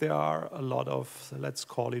if there are a lot of, let's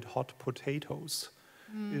call it hot potatoes,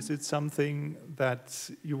 is it something that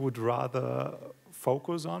you would rather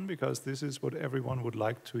focus on, because this is what everyone would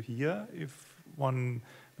like to hear? If one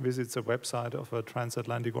visits a website of a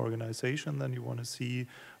transatlantic organization, then you want to see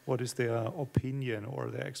what is their opinion or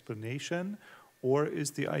their explanation. Or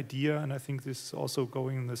is the idea, and I think this is also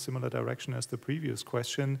going in a similar direction as the previous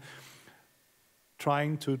question,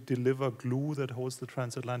 trying to deliver glue that holds the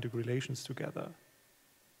transatlantic relations together?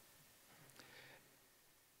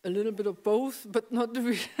 A little bit of both, but not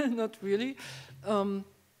really. I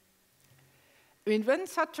mean, when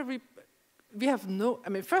such a we have no, I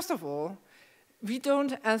mean, first of all, we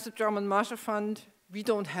don't, as the German Marshall Fund, we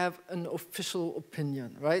don't have an official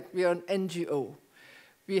opinion, right? We are an NGO.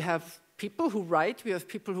 We have people who write, we have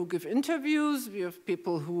people who give interviews, we have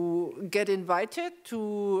people who get invited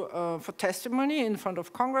to, for testimony in front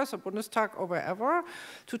of Congress or Bundestag or wherever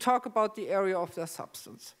to talk about the area of their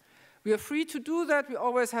substance. We are free to do that. We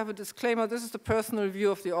always have a disclaimer. This is the personal view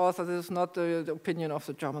of the author. This is not the opinion of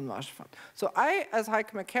the German Marshall Fund. So I, as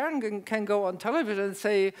Heike MacKerron, can go on television and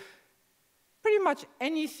say pretty much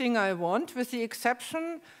anything I want, with the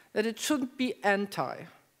exception that it shouldn't be anti.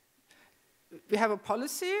 We have a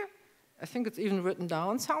policy, I think it's even written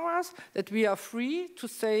down somewhere, that we are free to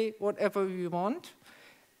say whatever we want,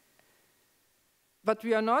 but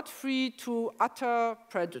we are not free to utter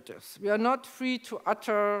prejudice. We are not free to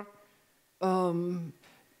utter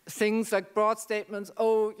things like broad statements.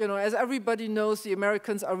 Oh, you know, as everybody knows, the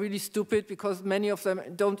Americans are really stupid because many of them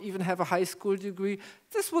don't even have a high school degree.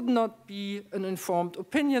 This would not be an informed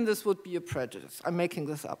opinion. This would be a prejudice. I'm making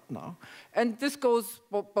this up now. And this goes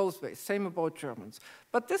both ways, same about Germans.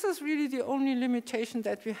 But this is really the only limitation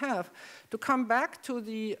that we have. To come back to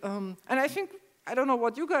the, and I think, I don't know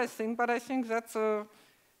what you guys think, but I think that's a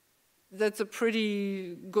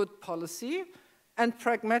pretty good policy. And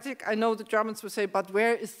pragmatic, I know the Germans will say, but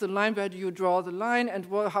where is the line? Where do you draw the line? And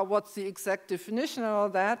what's the exact definition of all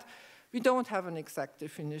that? We don't have an exact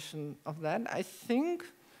definition of that. I think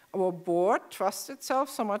our board trusts itself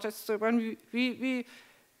so much as to when we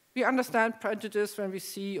understand prejudice when we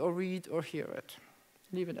see or read or hear it.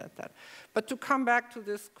 Leave it at that. But to come back to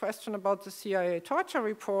this question about the CIA torture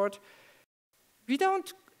report, we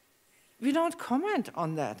don't comment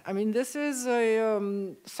on that. I mean, this is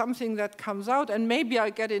something that comes out, and maybe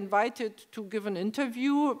I get invited to give an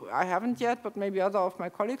interview. I haven't yet, but maybe other of my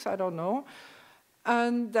colleagues, I don't know.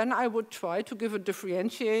 And then I would try to give a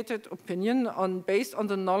differentiated opinion based on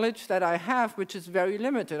the knowledge that I have, which is very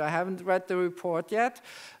limited. I haven't read the report yet.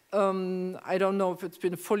 I don't know if it's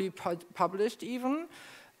been fully published even.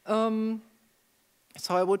 So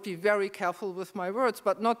I would be very careful with my words,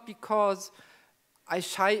 but not because I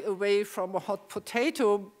shy away from a hot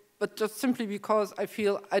potato, but just simply because I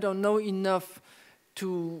feel I don't know enough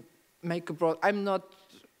to make a broad.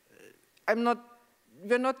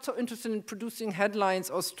 We're not so interested in producing headlines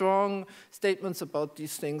or strong statements about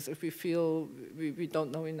these things if we feel we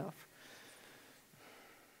don't know enough.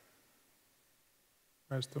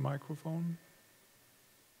 Where's the microphone?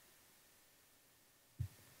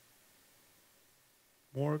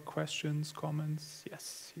 More questions, comments?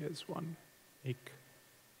 Yes, here's one. Nick.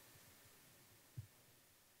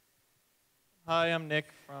 Hi, I'm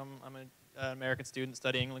Nick. I'm an American student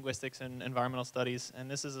studying linguistics and environmental studies, and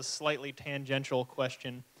this is a slightly tangential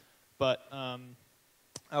question, but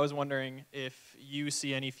I was wondering if you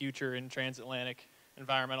see any future in transatlantic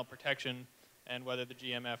environmental protection and whether the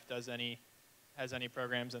GMF has any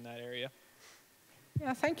programs in that area.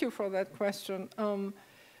 Yeah, thank you for that question.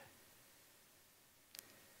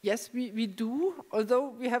 Yes, we do, although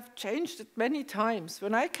we have changed it many times.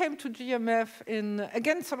 When I came to GMF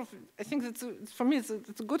again, sort of, I think for me it's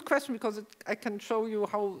a good question because I can show you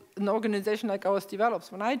how an organization like ours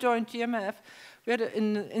develops. When I joined GMF, we had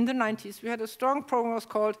in the 90s, we had a strong program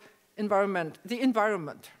called The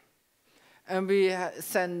Environment. And we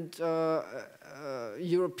sent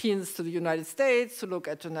Europeans to the United States to look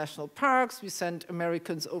at the national parks. We sent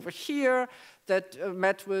Americans over here that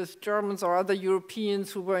met with Germans or other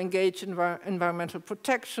Europeans who were engaged in environmental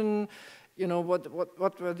protection. You know,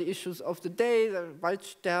 what were the issues of the day, the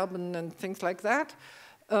Waldsterben and things like that.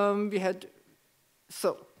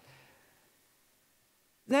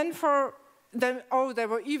 There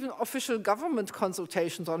were even official government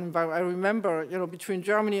consultations on environment. I remember, you know, between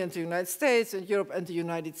Germany and the United States, and Europe and the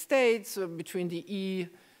United States, between the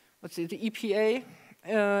EPA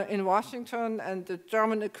in Washington and the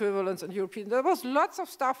German equivalents and European. There was lots of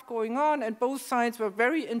stuff going on, and both sides were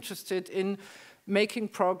very interested in making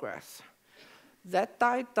progress. That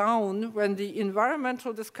died down when the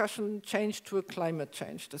environmental discussion changed to a climate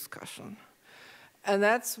change discussion. And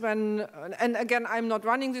that's when, and again, I'm not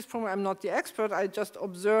running this program, I'm not the expert, I just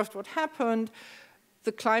observed what happened.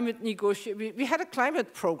 The climate negotiation, we had a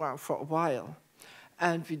climate program for a while,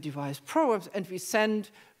 and we devised programs, and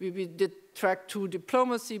we did track 2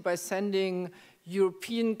 diplomacy by sending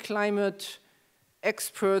European climate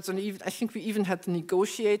experts, and even, I think we even had the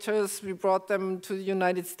negotiators, we brought them to the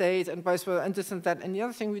United States and vice versa, and this and that. And the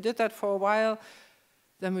other thing, we did that for a while.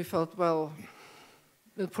 Then we felt, well,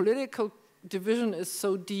 the political division is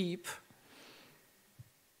so deep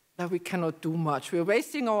that we cannot do much. We're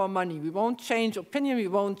wasting our money. We won't change opinion, we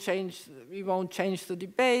won't change the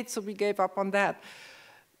debate, so we gave up on that.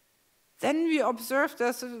 Then we observed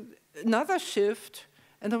there's another shift,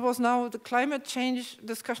 and there was now the climate change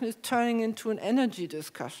discussion is turning into an energy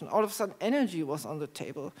discussion. All of a sudden, energy was on the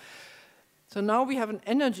table. So now we have an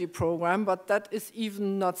energy program, but that is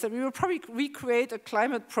even not so. We will probably recreate a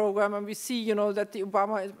climate program, and we see, you know, that the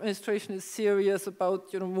Obama administration is serious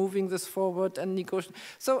about, you know, moving this forward and negotiating.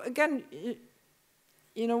 So again,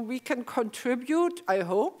 you know, we can contribute, I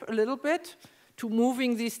hope, a little bit to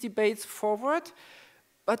moving these debates forward.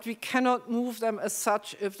 But we cannot move them as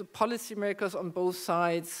such if the policymakers on both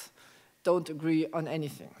sides don't agree on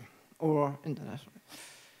anything, or internationally.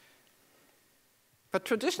 But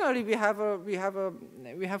traditionally, we have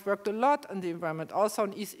worked a lot on the environment. Also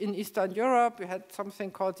in Eastern Europe, we had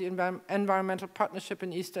something called the Environmental Partnership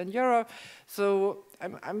in Eastern Europe. So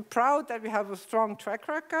I'm proud that we have a strong track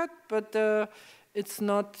record, but it's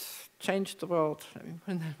not changed the world. Let me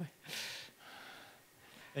put it that way.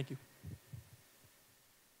 Thank you.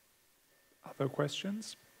 Other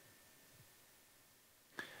questions?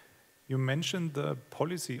 You mentioned the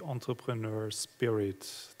policy entrepreneur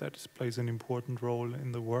spirit that plays an important role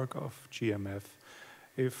in the work of GMF.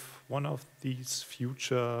 If one of these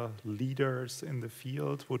future leaders in the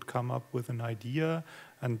field would come up with an idea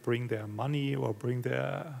and bring their money or bring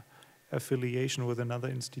their affiliation with another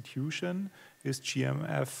institution, is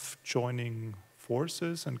GMF joining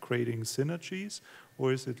forces and creating synergies?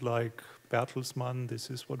 Or is it like Bertelsmann, this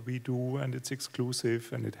is what we do and it's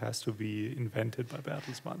exclusive and it has to be invented by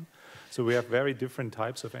Bertelsmann? So we have very different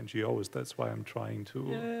types of NGOs. That's why I'm trying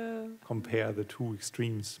to compare the 2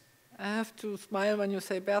 extremes. I have to smile when you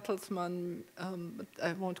say Bertelsmann, but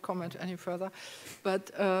I won't comment any further.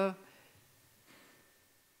 But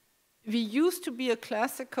we used to be a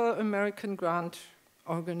classical American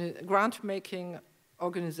grant-making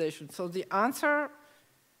organization. So the answer,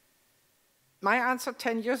 my answer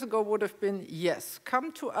 10 years ago would have been yes.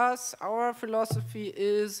 Come to us. Our philosophy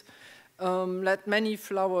is let many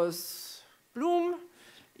flowers bloom.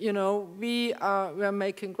 You know, we're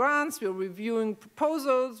making grants, we're reviewing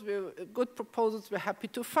proposals, we're good proposals, we're happy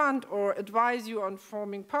to fund or advise you on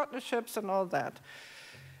forming partnerships and all that.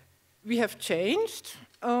 We have changed.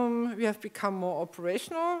 We have become more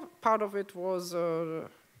operational. Part of it was,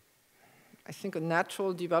 I think, a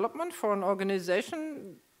natural development for an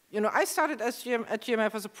organization. You know, I started at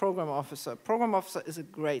GMF as a program officer. Program officer is a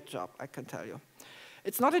great job, I can tell you.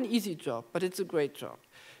 It's not an easy job, but it's a great job.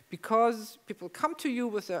 Because people come to you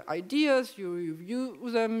with their ideas, you review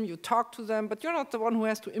them, you talk to them, but you're not the one who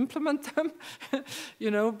has to implement them, you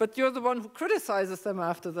know, but you're the one who criticizes them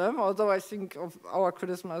after them, although I think of our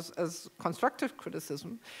criticism as constructive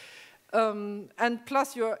criticism. And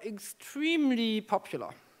plus, you're extremely popular.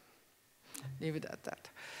 Leave it at that.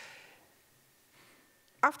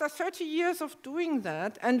 After 30 years of doing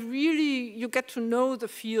that, and really you get to know the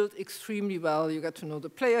field extremely well, you get to know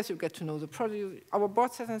the players, you get to know the product, our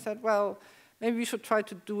board sat and said, well, maybe we should try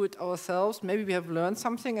to do it ourselves, maybe we have learned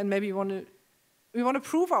something, and maybe we want to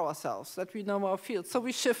prove ourselves that we know our field. So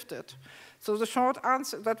we shifted. So the short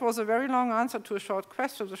answer, that was a very long answer to a short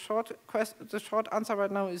question. The short answer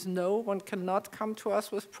right now is no, one cannot come to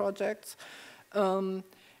us with projects, and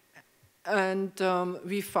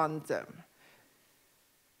we fund them.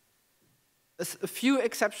 A few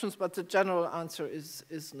exceptions, but the general answer is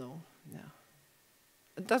no. Yeah.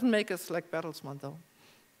 It doesn't make us like Bertelsmann, though.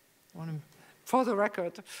 For the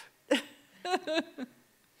record.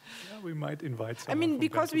 Yeah, we might invite someone. I mean,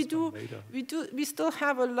 because we still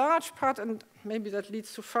have a large part, and maybe that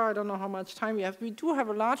leads too far. I don't know how much time we have. We do have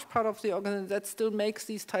a large part of the organization that still makes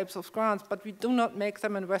these types of grants, but we do not make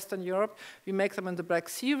them in Western Europe. We make them in the Black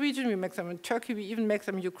Sea region. We make them in Turkey. We even make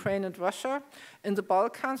them in Ukraine and Russia, in the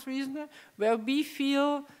Balkans region, where we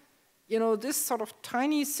feel, you know, this sort of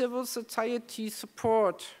tiny civil society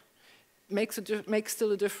support makes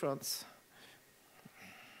still a difference.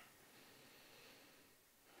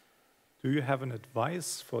 Do you have an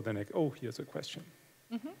advice for the next? Oh, here's a question.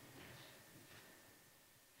 Mm-hmm.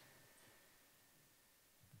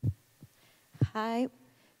 Hi,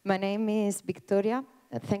 my name is Victoria.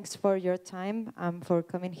 Thanks for your time and for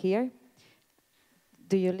coming here.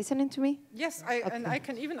 Do you listening to me? Yes, and I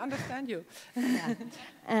can even understand you. Yeah.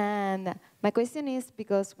 And my question is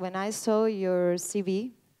because when I saw your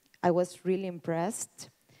CV, I was really impressed.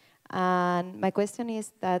 And my question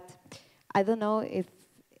is that I don't know if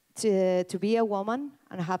to be a woman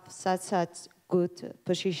and have such a good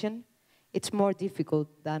position, it's more difficult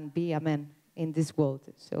than be a man in this world.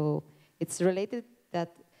 So it's related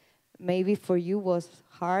that maybe for you was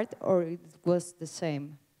hard or it was the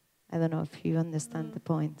same. I don't know if you understand the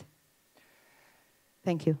point.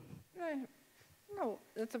 Thank you. No,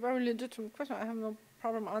 it's a very legitimate question. I have no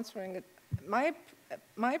problem answering it.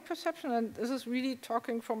 My perception, and this is really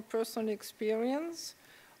talking from personal experience,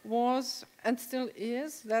 was and still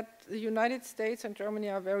is that the United States and Germany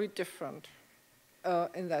are very different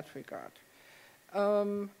in that regard.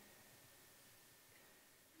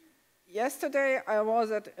 Yesterday, I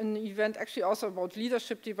was at an event actually also about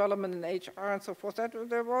leadership development in HR and so forth.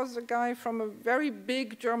 There was a guy from a very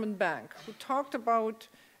big German bank who talked about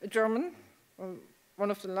a German,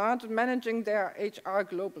 one of the largest, managing their HR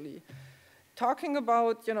globally, talking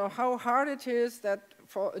about how hard it is that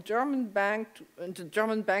for a German bank, and the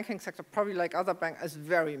German banking sector, probably like other banks, is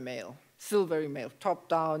very male. Still very male, top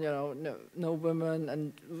down, no women,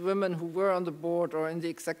 and women who were on the board or in the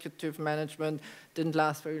executive management didn't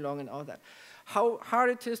last very long and all that. How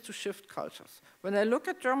hard it is to shift cultures. When I look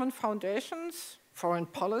at German foundations, foreign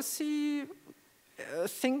policy,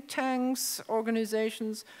 think tanks,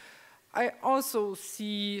 organizations, I also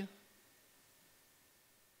see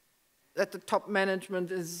that the top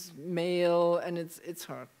management is male and it's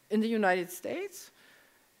hard. In the United States,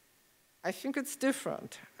 I think it's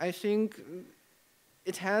different. I think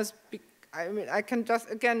it has. I can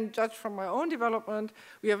just again judge from my own development.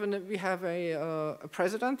 We have a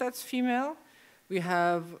president that's female. We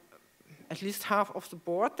have at least half of the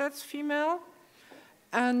board that's female,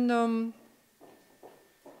 and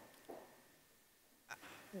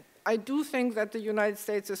I do think that the United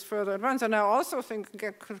States is further advanced. And I also think,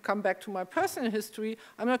 I could come back to my personal history,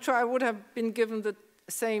 I'm not sure I would have been given the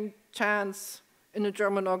same chance in a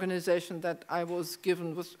German organization that I was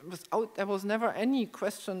given. There was never any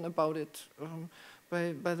question about it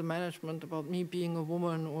by the management about me being a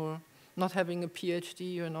woman or not having a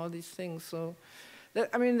PhD and all these things. So,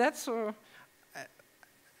 I mean, that's. I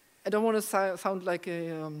don't want to sound like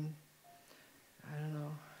I don't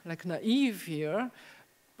know, like naive here,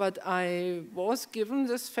 but I was given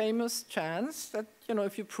this famous chance that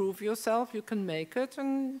if you prove yourself, you can make it,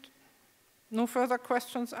 and no further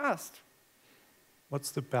questions asked.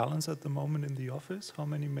 What's the balance at the moment in the office? How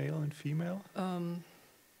many male and female?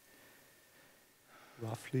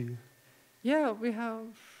 Roughly. Yeah, we have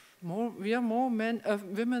more. We are more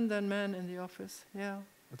women than men in the office. Yeah.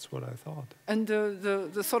 That's what I thought. And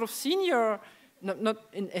the sort of senior, not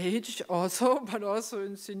in age also, but also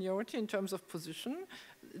in seniority in terms of position,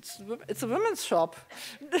 it's a women's shop.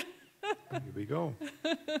 Here we go.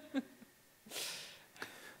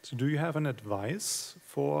 So do you have an advice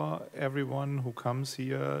for everyone who comes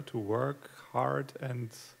here to work hard and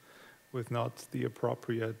with not the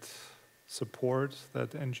appropriate support that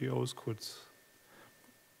NGOs could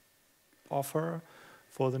offer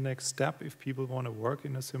for the next step if people want to work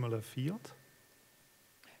in a similar field?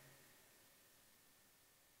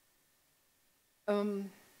 From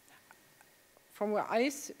where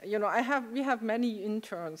we have many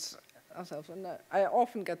interns ourselves, and I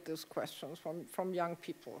often get these questions from young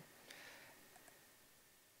people.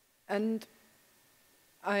 And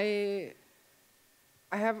I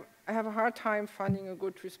have a hard time finding a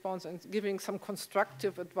good response and giving some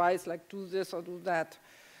constructive advice like do this or do that.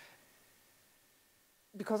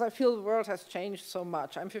 Because I feel the world has changed so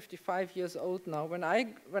much. I'm 55 years old now. When I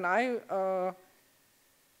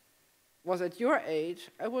was at your age,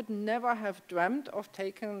 I would never have dreamt of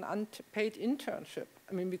taking an unpaid internship.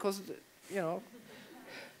 I mean, because,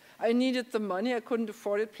 I needed the money, I couldn't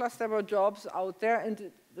afford it, plus there were jobs out there,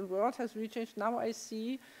 and the world has really changed. Now I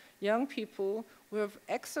see young people who have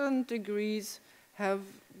excellent degrees, have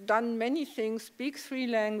done many things, speak 3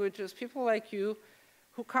 languages, people like you,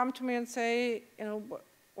 who come to me and say,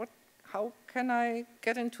 how can I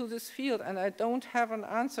get into this field? And I don't have an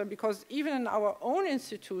answer, because even in our own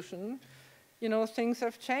institution, you know, things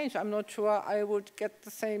have changed. I'm not sure I would get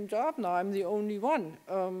the same job now. I'm the only one.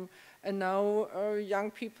 And now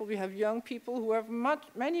young people, we have young people who have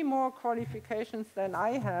many more qualifications than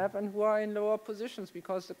I have and who are in lower positions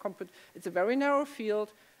because it's a very narrow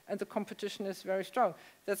field and the competition is very strong.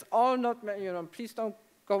 That's all not, you know, please don't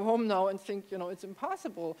go home now and think, you know, it's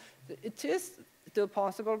impossible. It is still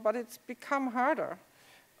possible, but it's become harder.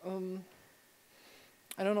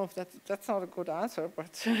 I don't know if that's not a good answer,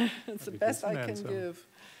 but it's the best I can give.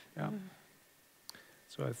 Yeah.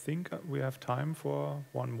 So I think we have time for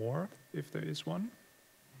one more, if there is one.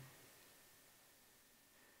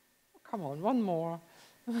 Come on, one more.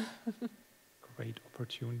 Great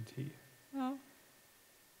opportunity. Yeah.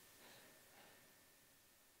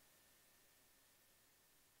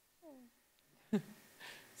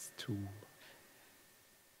 It's too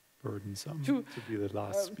burdensome to be the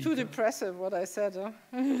last speaker. Too depressive, what I said. Huh?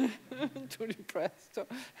 Too depressed.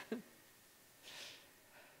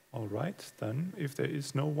 All right, then, if there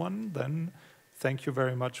is no one, then thank you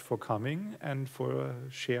very much for coming and for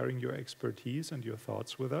sharing your expertise and your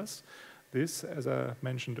thoughts with us. This, as I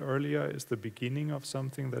mentioned earlier, is the beginning of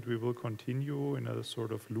something that we will continue in a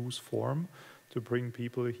sort of loose form to bring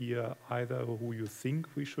people here, either who you think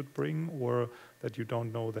we should bring or that you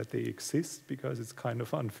don't know that they exist, because it's kind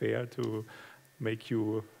of unfair to make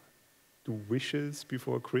you do wishes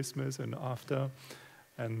before Christmas and after.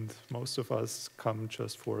 And most of us come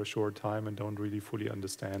just for a short time and don't really fully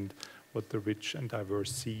understand what the rich and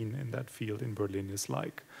diverse scene in that field in Berlin is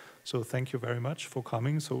like. So thank you very much for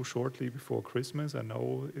coming so shortly before Christmas. I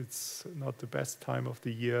know it's not the best time of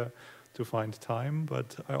the year to find time,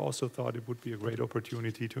 but I also thought it would be a great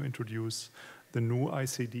opportunity to introduce the new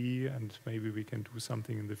ICD, and maybe we can do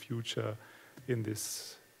something in the future in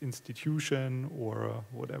this institution or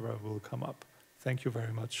whatever will come up. Thank you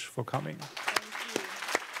very much for coming.